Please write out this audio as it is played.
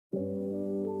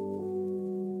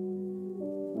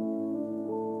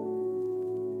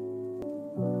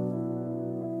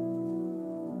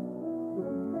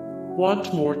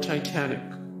Want more Titanic?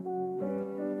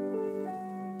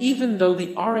 Even though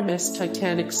the RMS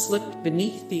Titanic slipped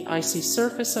beneath the icy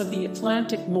surface of the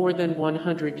Atlantic more than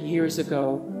 100 years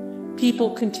ago,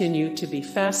 people continue to be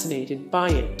fascinated by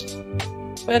it.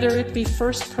 Whether it be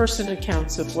first-person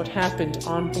accounts of what happened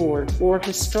on board or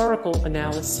historical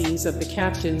analyses of the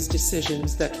captain's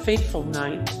decisions that fateful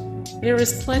night, there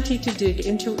is plenty to dig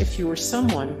into if you are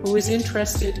someone who is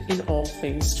interested in all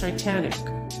things Titanic.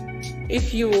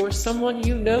 If you or someone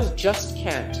you know just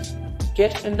can't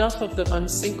get enough of the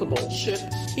unsinkable ship,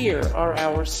 here are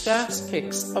our staff's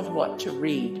picks of what to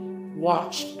read,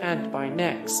 watch, and buy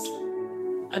next.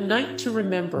 A Night to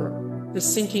Remember: The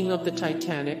Sinking of the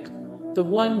Titanic, the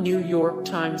one New York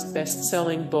Times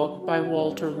best-selling book by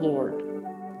Walter Lord.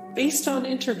 Based on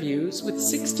interviews with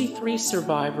 63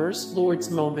 survivors, Lord's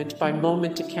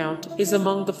moment-by-moment account is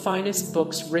among the finest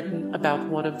books written about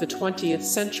one of the 20th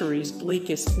century's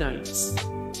bleakest nights.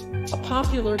 A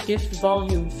popular gift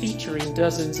volume featuring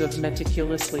dozens of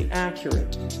meticulously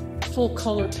accurate,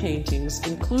 full-color paintings,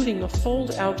 including a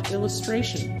fold-out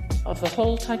illustration of the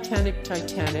whole Titanic,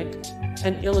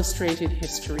 an illustrated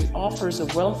history, offers a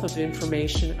wealth of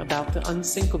information about the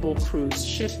unsinkable cruise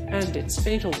ship and its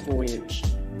fatal voyage.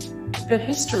 The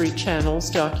History Channel's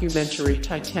documentary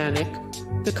Titanic: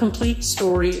 The Complete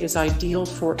Story is ideal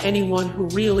for anyone who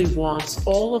really wants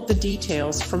all of the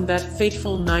details from that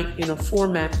fateful night in a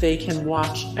format they can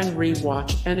watch and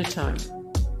re-watch anytime.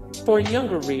 For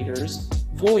younger readers,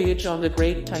 Voyage on the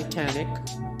Great Titanic,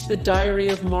 The Diary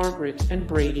of Margaret and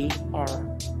Brady, R.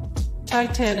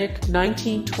 Titanic,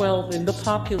 1912 in the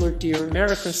popular Dear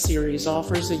America series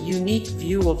offers a unique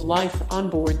view of life on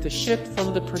board the ship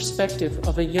from the perspective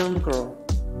of a young girl.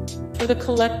 For the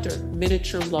collector,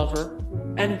 miniature lover,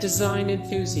 and design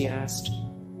enthusiast,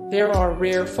 there are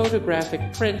rare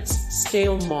photographic prints,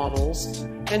 scale models,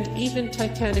 and even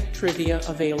Titanic trivia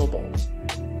available.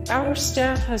 Our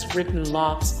staff has written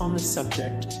lots on the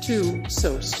subject too,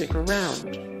 so stick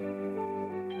around.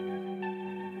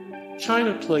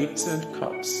 China plates and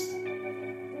cups.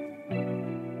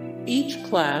 Each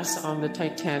class on the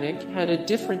Titanic had a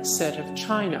different set of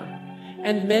china,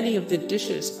 and many of the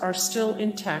dishes are still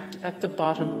intact at the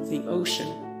bottom of the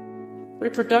ocean.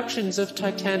 Reproductions of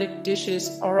Titanic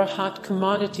dishes are a hot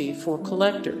commodity for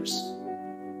collectors.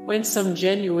 When some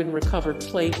genuine recovered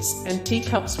plates and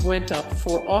teacups went up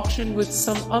for auction with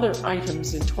some other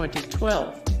items in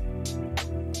 2012.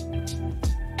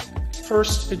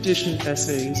 First edition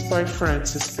essays by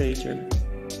Francis Bacon.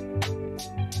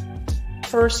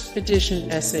 First edition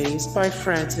essays by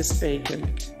Francis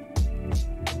Bacon.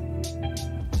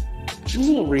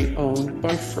 Jewelry owned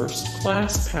by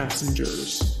first-class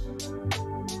passengers.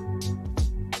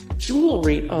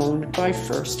 Jewelry owned by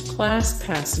first-class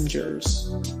passengers.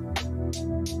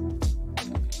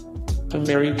 A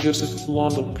Mary Joseph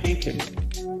Blondel painting.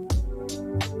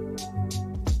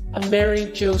 A Mary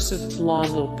Joseph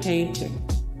Blondel painting.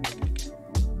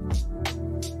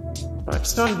 5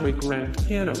 Steinway grand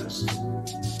pianos.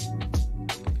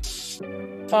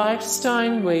 5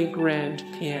 Steinway grand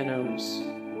pianos.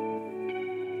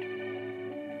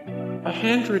 A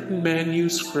handwritten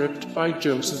manuscript by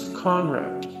Joseph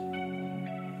Conrad.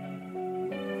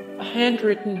 A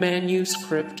handwritten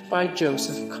manuscript by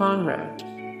Joseph Conrad.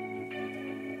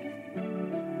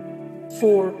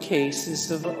 4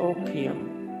 cases of opium.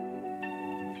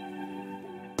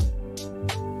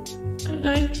 A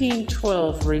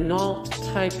 1912 Renault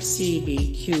Type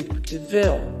CB Coupe de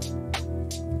Ville.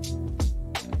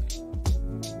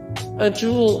 A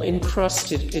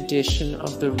jewel-encrusted edition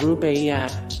of the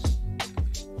Rubaiyat.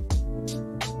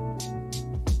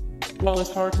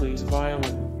 Wallace Hartley's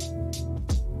violin.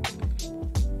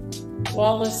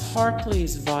 Wallace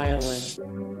Hartley's violin.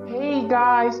 Hey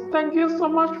guys, thank you so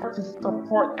much for the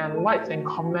support and likes and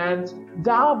comments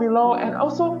down below, and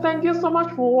also thank you so much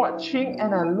for watching,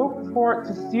 and I look forward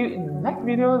to see you in the next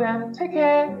video. Then take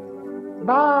care,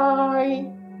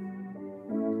 bye.